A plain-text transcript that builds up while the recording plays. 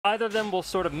Either of them will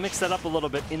sort of mix that up a little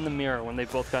bit in the mirror when they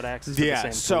both got access to the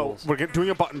same tools. We're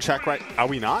doing a button check, right? Are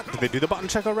we not? Did they do the button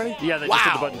check already? Yeah, they just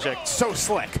did the button check. So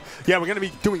slick. Yeah, we're going to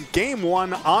be doing game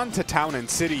 1 onto Town and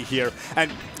City here.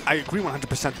 And I agree 100%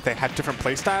 that they have different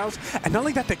play styles. And not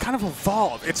only that, they kind of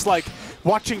evolve. It's like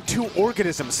watching two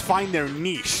organisms find their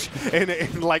niche in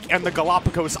the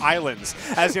Galapagos Islands.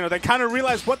 As, you know, they kind of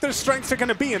realize what their strengths are going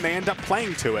to be, and they end up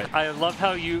playing to it. I love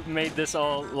how you made this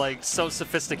all, like, so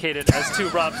sophisticated as two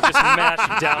Robs just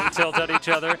mash down tilt at each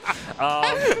other.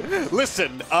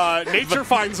 Listen, nature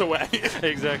finds a way.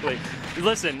 Exactly.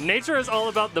 Listen, nature is all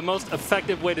about the most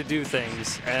effective way to do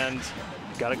things, and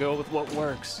gotta go with what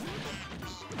works.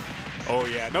 Oh,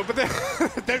 yeah. No, but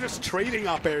they're just trading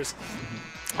up airs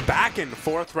back and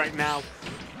forth right now.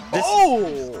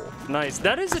 Nice.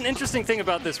 That is an interesting thing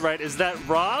about this, right, is that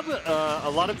Rob, a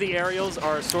lot of the aerials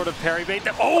are sort of parry bait.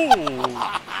 That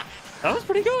was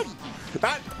pretty good.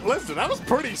 Listen, that was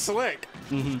pretty slick.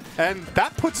 And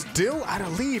that puts Dill at a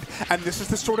lead. And this is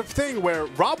the sort of thing where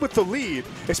Rob with the lead,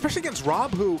 especially against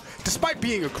Rob, who, despite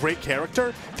being a great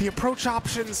character, the approach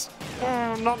options,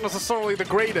 not necessarily the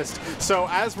greatest. So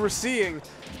as we're seeing,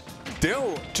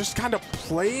 Dill just kind of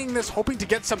playing this, hoping to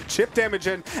get some chip damage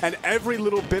in, and every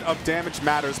little bit of damage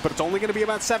matters, but it's only going to be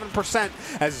about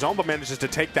 7% as Zomba manages to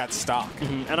take that stock.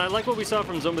 And I like what we saw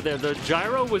from Zomba there. The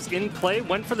gyro was in play,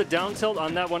 went for the down tilt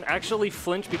on that one, actually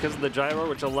flinched because of the gyro,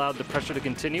 which allowed the pressure to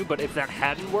continue, but if that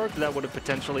hadn't worked, that would have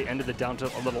potentially ended the down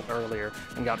tilt a little earlier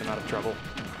and gotten him out of trouble.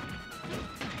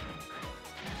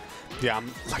 Yeah,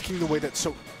 I'm liking the way that,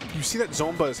 so you see that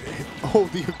Zomba is,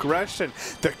 the aggression,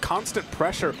 the constant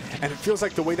pressure, and it feels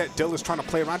like the way that Dill is trying to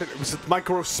play around it, it was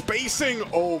micro spacing.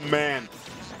 Oh man,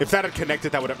 if that had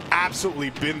connected, that would have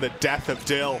absolutely been the death of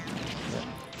Dill.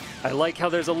 I like how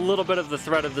there's a little bit of the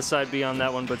threat of the side B on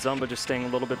that one, but Zomba just staying a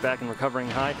little bit back and recovering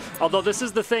high. Although this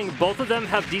is the thing, both of them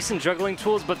have decent juggling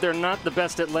tools, but they're not the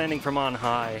best at landing from on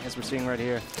high, as we're seeing right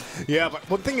here. Yeah, but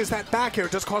one thing is that back air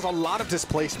does cause a lot of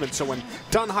displacement, so when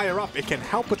done higher up, it can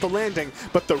help with the landing,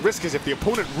 but the risk is if the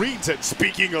opponent reads it.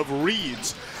 Speaking of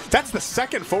reads, that's the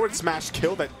second forward smash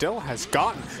kill that Dill has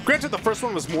gotten. Granted, the first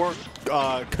one was more,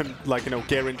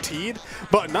 guaranteed,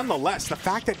 but nonetheless, the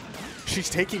fact that she's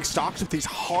taking stocks with these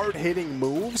hard-hitting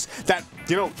moves that,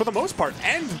 for the most part,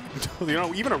 end,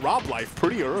 even a Rob life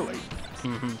pretty early.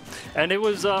 And it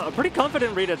was a pretty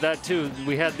confident read at that, too.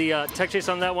 We had the tech chase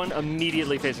on that one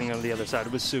immediately facing on the other side.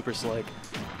 It was super slick.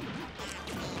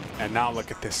 And now look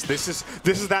at this. This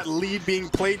is that lead being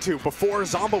played to. Before,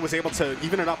 Zomba was able to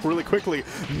even it up really quickly.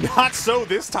 Not so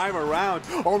this time around.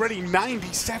 Already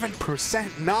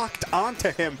 97% knocked onto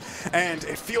him. And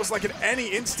it feels like at any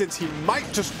instance he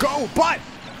might just go, but...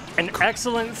 An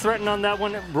excellent threaten on that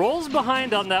one. Rolls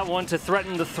behind on that one to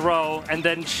threaten the throw, and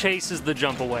then chases the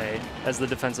jump away as the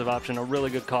defensive option. A really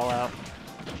good call out.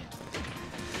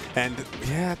 And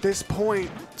yeah, at this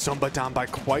point, Zomba down by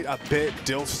quite a bit.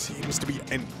 Dill seems to be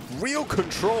in real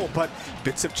control, but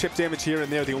bits of chip damage here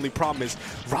and there. The only problem is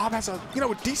Rob has a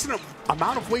decent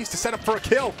amount of ways to set up for a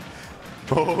kill.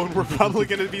 Oh, and we're probably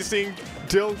going to be seeing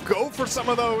Dill go for some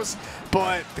of those.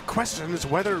 But the question is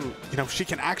whether, she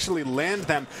can actually land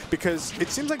them, because it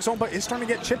seems like Zomba is starting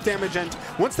to get chip damage, and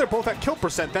once they're both at kill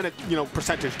percent, then it,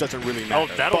 percentage doesn't really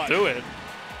matter. Oh, that'll do it.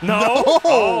 No!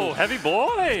 Oh, heavy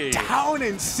boy! Town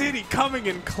and City coming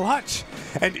in clutch.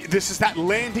 And this is that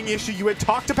landing issue you had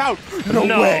talked about. No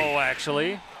way! No,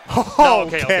 actually. Oh,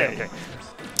 no, okay.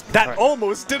 That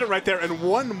almost did it right there, and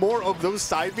one more of those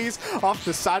side Bs off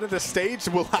the side of the stage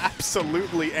will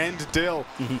absolutely end Dill.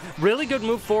 Really good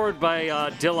move forward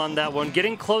by Dill on that one.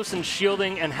 Getting close and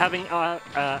shielding and having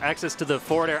access to the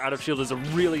forward air out of shield is a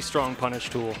really strong punish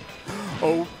tool.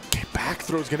 Oh. Back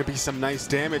throw is going to be some nice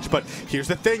damage, but here's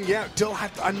the thing, yeah, Dill had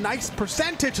a nice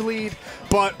percentage lead,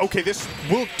 but okay, this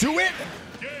will do it.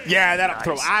 Yeah, that up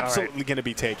throw absolutely going to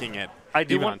be taking it.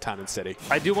 Even on Town and City.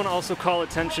 I do want to also call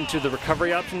attention to the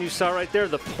recovery option you saw right there.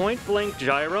 The point-blank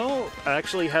gyro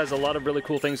actually has a lot of really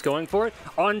cool things going for it.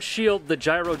 On shield, the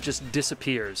gyro just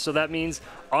disappears. So that means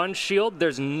on shield,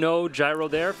 there's no gyro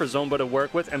there for Zomba to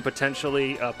work with and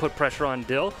potentially put pressure on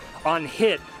Dill. On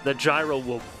hit, the gyro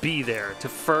will be there to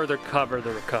further cover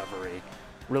the recovery.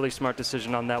 Really smart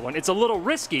decision on that one. It's a little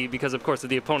risky because, of course, if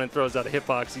the opponent throws out a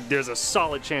hitbox, there's a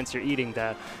solid chance you're eating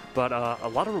that. But a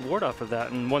lot of reward off of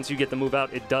that. And once you get the move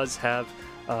out, it does have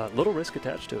a little risk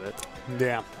attached to it.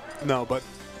 Yeah. No, but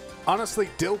honestly,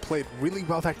 Dill played really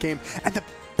well that game. And the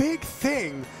big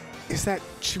thing is that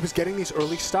she was getting these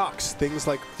early stocks. Things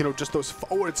like, just those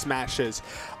forward smashes.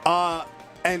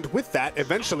 And with that,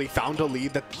 eventually found a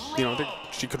lead that, you know, that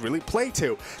she could really play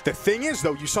to. The thing is,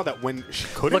 though, you saw that when she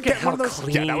couldn't get one of those,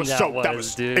 clean that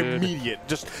was dude. immediate.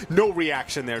 Just no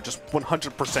reaction there. Just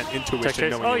 100% intuition,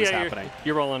 knowing what was happening.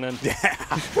 You're rolling in. Yeah.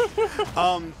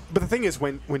 But the thing is,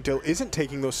 when Dill isn't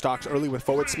taking those stocks early with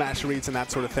forward smash reads and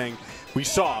that sort of thing, we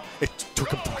saw it took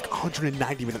him to like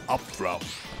 190 with an up throw.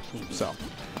 So.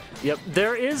 Yep,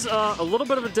 there is a little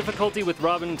bit of a difficulty with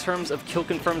Rob in terms of kill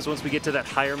confirms once we get to that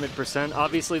higher mid%.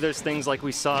 Obviously, there's things like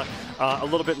we saw a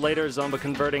little bit later, Zomba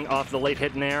converting off the late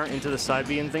hit nair into the side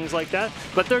B and things like that.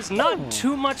 But there's not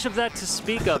too much of that to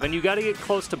speak of, and you got to get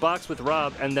close to box with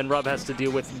Rob, and then Rob has to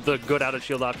deal with the good out of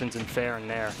shield options in fair and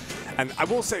nair. And I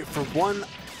will say, for one,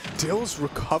 Dill's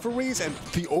recoveries and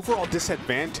the overall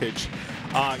disadvantage,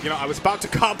 you know, I was about to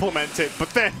compliment it, but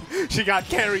then she got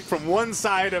carried from one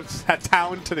side of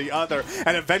town to the other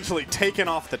and eventually taken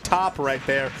off the top right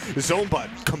there. Zomba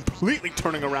completely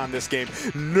turning around this game.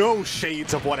 No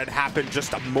shades of what had happened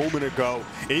just a moment ago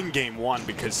in game one,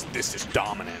 because this is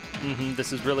dominant.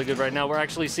 This is really good right now. We're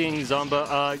actually seeing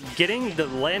Zomba getting the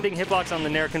landing hitbox on the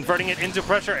nair, converting it into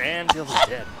pressure, and Dill's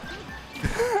dead.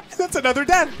 That's another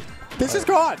dead. This is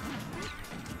gone.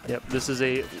 Yep, this is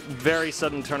a very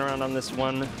sudden turnaround on this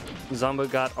one. Zomba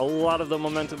got a lot of the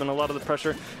momentum and a lot of the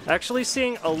pressure. Actually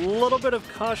seeing a little bit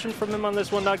of caution from him on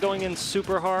this one, not going in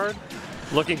super hard.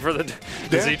 Looking for the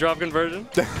Z-drop conversion.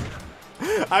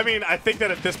 I mean, I think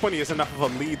that at this point he has enough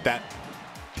of a lead that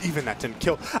even that didn't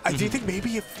kill. Do you think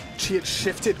maybe if she had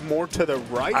shifted more to the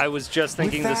right? I was just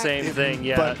thinking the same thing,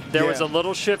 yeah. There was a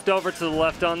little shift over to the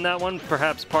left on that one,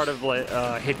 perhaps part of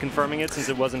hit confirming it since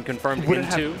it wasn't confirmed Would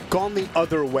into. It have gone the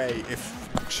other way if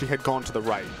she had gone to the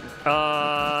right?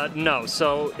 No,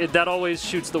 so that always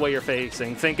shoots the way you're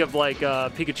facing. Think of like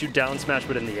Pikachu down smash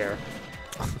but in the air.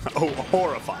 Oh,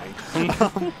 horrifying.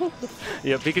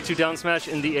 Yeah, Pikachu down smash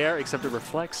in the air, except it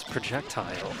reflects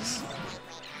projectiles.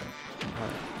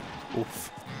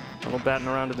 Oof. A little batting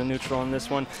around to the neutral on this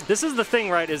one. This is the thing,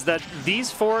 right, is that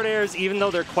these forward airs, even though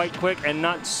they're quite quick and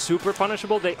not super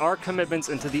punishable, they are commitments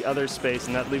into the other space,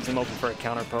 and that leaves them open for a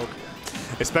counter poke.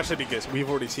 Especially because we've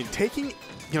already seen taking,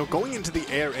 you know, going into the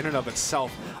air in and of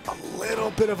itself, a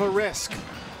little bit of a risk.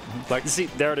 Like, see,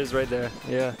 there it is right there.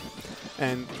 Yeah.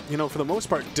 And, you know, for the most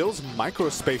part, Dill's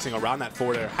micro-spacing around that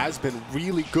forward air has been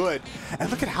really good.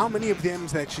 And look at how many of them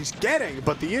that she's getting.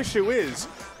 But the issue is,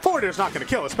 forward air's not going to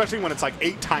kill, especially when it's like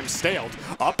 8 times staled.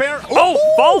 Up air,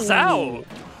 oh, falls out!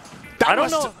 I don't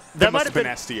know. That might have been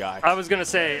SDI. I was going to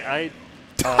say,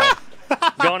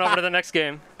 going over to the next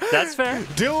game. That's fair.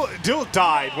 Dill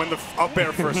died when the up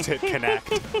air first hit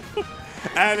connect.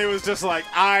 And it was just like,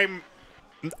 I'm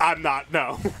not,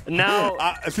 no.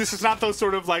 Now, this is not those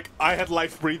sort of like, I had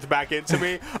life breathed back into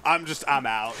me. I'm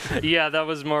out. Yeah, that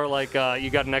was more like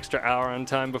you got an extra hour on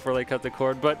time before they cut the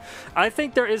cord. But I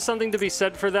think there is something to be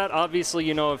said for that. Obviously,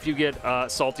 you know, if you get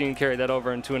salty and carry that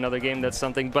over into another game, that's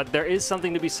something. But there is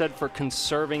something to be said for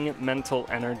conserving mental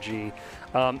energy.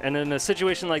 And in a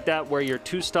situation like that where you're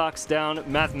 2 stocks down,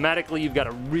 mathematically you've got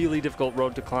a really difficult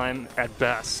road to climb at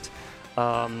best.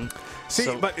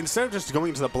 But instead of just going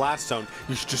into the blast zone,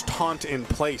 you should just taunt in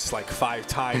place like 5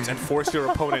 times and force your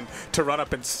opponent to run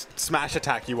up and smash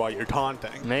attack you while you're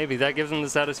taunting. Maybe that gives them the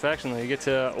satisfaction that you get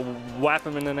to whap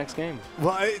them in the next game.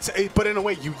 Well, but in a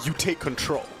way, you take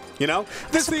control. You know,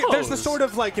 there's the sort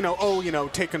of like, you know, oh, you know,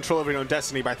 take control of your own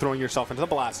destiny by throwing yourself into the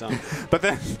blast zone. But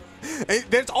then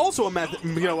there's also a method,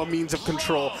 you know, a means of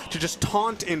control to just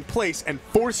taunt in place and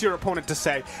force your opponent to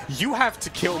say, you have to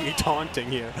kill me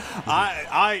taunting here.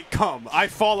 I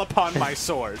fall upon my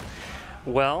sword.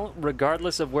 Well,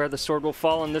 regardless of where the sword will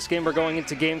fall in this game, we're going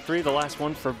into Game 3, the last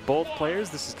one for both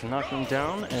players. This is to knock them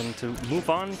down and to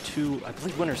move on to, I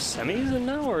believe, Winners Semis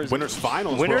now? Or is Winners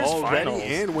Finals. Winners We're already Finals.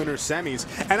 in Winners Semis.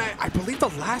 And I believe the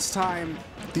last time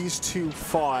these two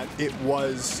fought, it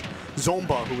was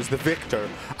Zomba who was the victor.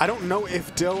 I don't know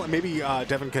if Dill, maybe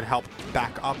Devin can help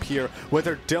back up here,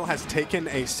 whether Dill has taken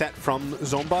a set from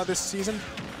Zomba this season.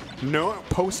 No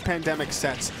post-pandemic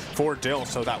sets for Dill,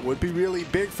 so that would be really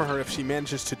big for her if she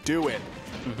manages to do it.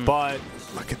 But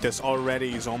look at this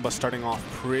already. Zomba starting off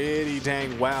pretty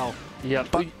dang well. Yeah,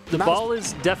 but the ball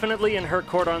is definitely in her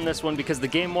court on this one because the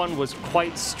game 1 was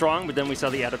quite strong, but then we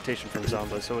saw the adaptation from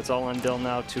Zomba, so it's all on Dill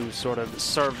now to sort of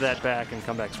serve that back and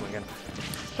come back swinging.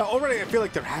 Already, I feel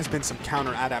like there has been some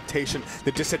counter adaptation.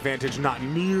 The disadvantage not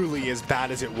nearly as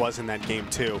bad as it was in that game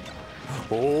 2.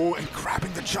 Oh, and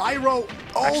grabbing the gyro.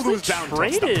 Oh, actually those down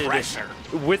tilts, the pressure.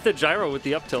 With the gyro, with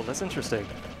the up tilt. That's interesting.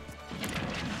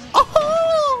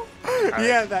 Oh!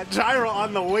 Yeah, that gyro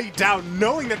on the way down,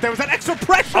 knowing that there was that extra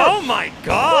pressure. Oh, my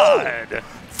God.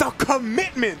 the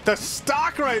commitment, the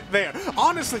stock right there.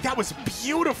 Honestly, that was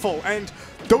beautiful, and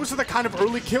those are the kind of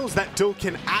early kills that Dill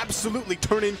can absolutely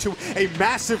turn into a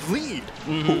massive lead.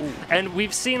 And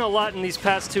we've seen a lot in these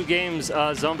past 2 games,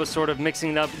 Zomba sort of mixing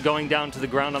it up, going down to the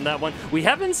ground on that one. We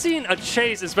haven't seen a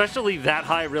chase, especially that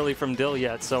high, really, from Dill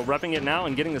yet. So repping it now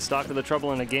and getting the stock of the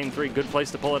trouble in a Game 3, good place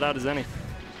to pull it out as any.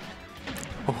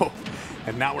 Oh,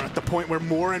 and now we're at the point where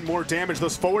more and more damage,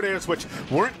 those forward airs, which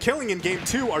weren't killing in Game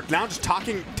 2, are now just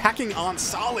tacking on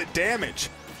solid damage.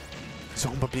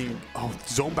 Zomba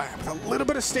with a little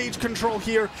bit of stage control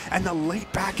here, and the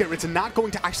late back air, it's not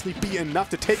going to actually be enough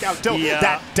to take out Dill. Yeah.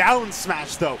 That down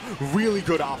smash, though, really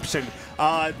good option.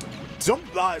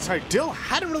 Dill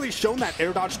hadn't really shown that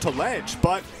air dodge to ledge,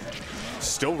 but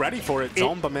still ready for it.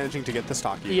 Zomba managing to get the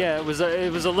stock even. Yeah, it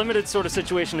was a limited sort of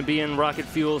situation to be in. Rocket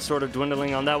fuel sort of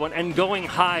dwindling on that one, and going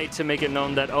high to make it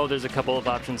known that, oh, there's a couple of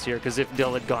options here, because if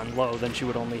Dill had gone low, then she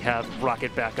would only have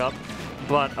rocket back up.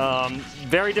 But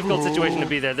very difficult situation to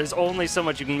be there. There's only so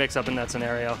much you can mix up in that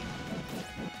scenario.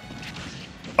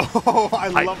 Oh, I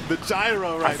love the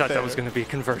gyro right there. I thought that was going to be a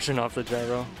conversion off the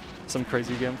gyro. Some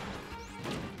crazy game.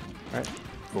 All right.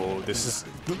 Oh, this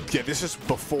is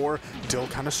before Dill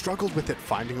kind of struggled with it,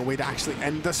 finding a way to actually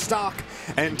end the stock.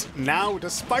 And now,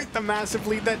 despite the massive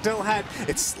lead that Dill had,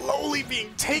 it's slowly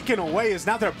being taken away, as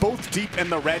now they're both deep in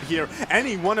the red here.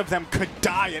 Any one of them could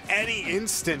die at any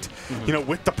instant, you know,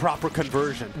 with the proper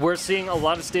conversion. We're seeing a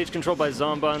lot of stage control by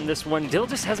Zomba on this one. Dill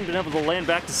just hasn't been able to land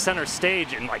back to center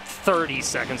stage in like 30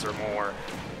 seconds or more.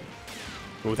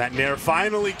 Oh, that Nair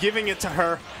finally giving it to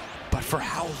her, but for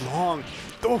how long?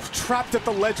 Oh, trapped at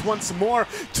the ledge once more,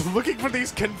 looking for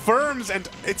these confirms, and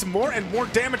it's more and more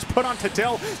damage put onto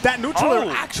Dill. That neutral air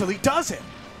actually does it.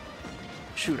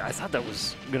 Shoot, I thought that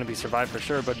was going to be survived for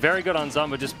sure, but very good on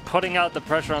Zomba, just putting out the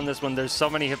pressure on this one. There's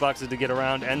so many hitboxes to get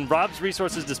around, and Rob's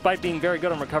resources, despite being very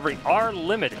good on recovery, are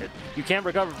limited. You can't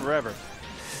recover forever.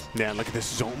 Yeah, look at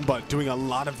this Zomba doing a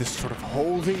lot of this sort of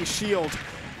holding shield.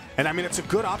 And I mean, it's a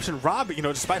good option. Rob, you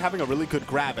know, despite having a really good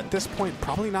grab, at this point,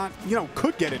 probably not, you know,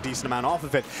 could get a decent amount off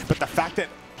of it. But the fact that,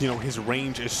 you know, his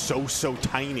range is so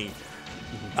tiny,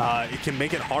 it can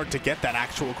make it hard to get that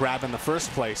actual grab in the first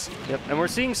place. Yep, and we're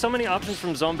seeing so many options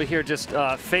from Zomba here. Just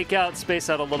fake out, space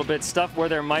out a little bit. Stuff where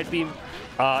there might be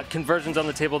conversions on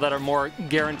the table that are more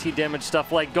guaranteed damage.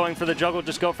 Stuff like going for the juggle,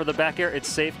 just go for the back air. It's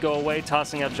safe, go away,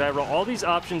 tossing out gyro. All these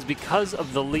options because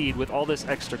of the lead with all this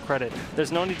extra credit.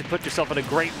 There's no need to put yourself at a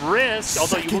great risk.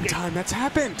 Although you will get time that's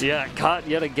happened. Yeah, caught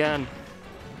yet again.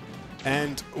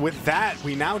 And with that,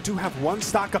 we now do have 1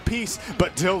 stock apiece,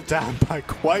 but Dill down by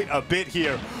quite a bit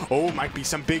here. Oh, might be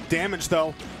some big damage,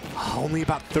 though. Only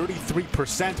about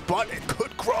 33%, but it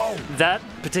could grow. That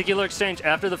particular exchange,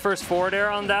 after the first forward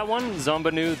air on that one,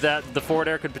 Zomba knew that the forward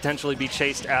air could potentially be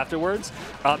chased afterwards.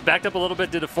 Backed up a little bit,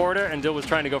 did a forward air, and Dill was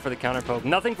trying to go for the counter poke.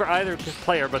 Nothing for either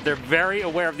player, but they're very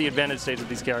aware of the advantage stage of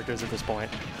these characters at this point.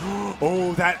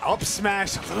 Oh, that up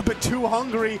smash, a little bit too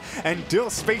hungry, and Dill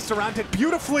spaced around it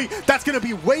beautifully. That's going to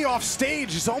be way off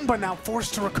stage. Zomba now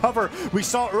forced to recover. We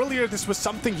saw earlier this was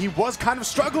something he was kind of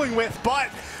struggling with, but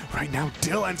right now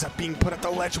Dill ends up being put at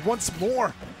the ledge once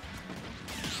more.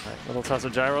 Right, little toss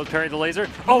of gyro, parry the laser.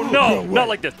 Oh no, not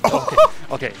like this. Okay.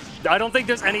 Okay, I don't think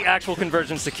there's any actual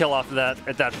conversions to kill off of that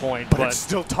at that point. But it's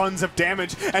still tons of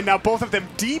damage, and now both of them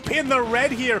deep in the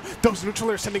red here. Those neutral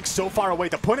air sending so far away.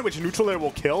 The point at which neutral air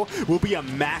will kill will be a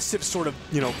massive sort of,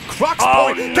 you know, crux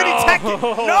point. No. Can he tech it?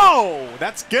 No!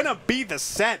 That's gonna be the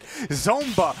set.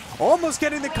 Zomba almost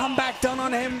getting the comeback done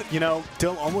on him. You know,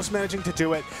 Dill almost managing to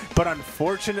do it, but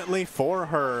unfortunately for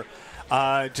her,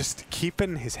 just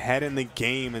keeping his head in the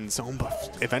game, and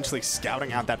Zomba eventually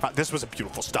scouting out that. This was a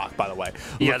beautiful stock, by the way.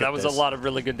 Yeah, that was a lot of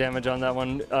really good damage on that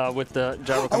one with the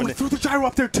gyro coming in. Oh, he threw the gyro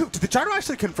up there too. Did the gyro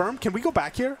actually confirm? Can we go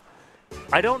back here?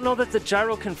 I don't know that the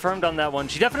gyro confirmed on that one.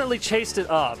 She definitely chased it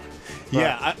up.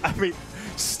 Yeah, I mean,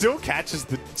 still catches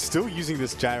still using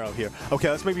this gyro here. Okay,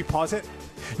 let's maybe pause it.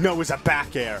 No, it was a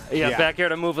back air. Yeah, back air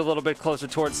to move a little bit closer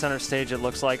towards center stage, it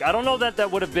looks like. I don't know that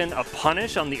that would have been a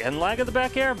punish on the end lag of the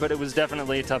back air, but it was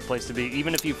definitely a tough place to be,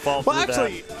 even if you fall through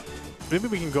actually, maybe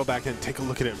we can go back and take a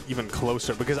look at it even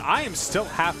closer, because I'm still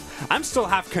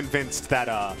half convinced that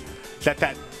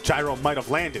that gyro might have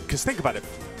landed. Because think about it,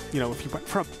 you know, if you went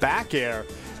for a back air,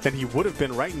 then he would have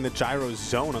been right in the gyro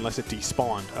zone unless it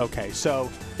despawned. Okay, so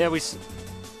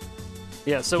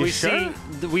yeah, so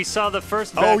we saw the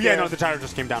first back Oh yeah, air. no, the gyro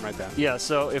just came down right there. Yeah,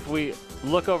 so if we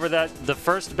look over that, the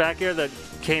first back air that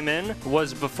came in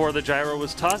was before the gyro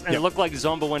was tossed, and it looked like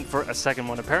Zomba went for a second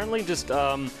one. Apparently just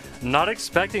not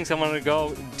expecting someone to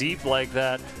go deep like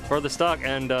that for the stock,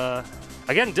 and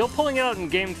Again, Dill pulling it out in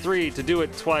game 3 to do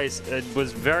it twice, it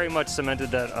was very much cemented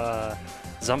that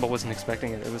Zomba wasn't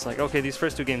expecting it. It was like, okay, these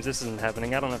first 2 games, this isn't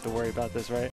happening. I don't have to worry about this, right?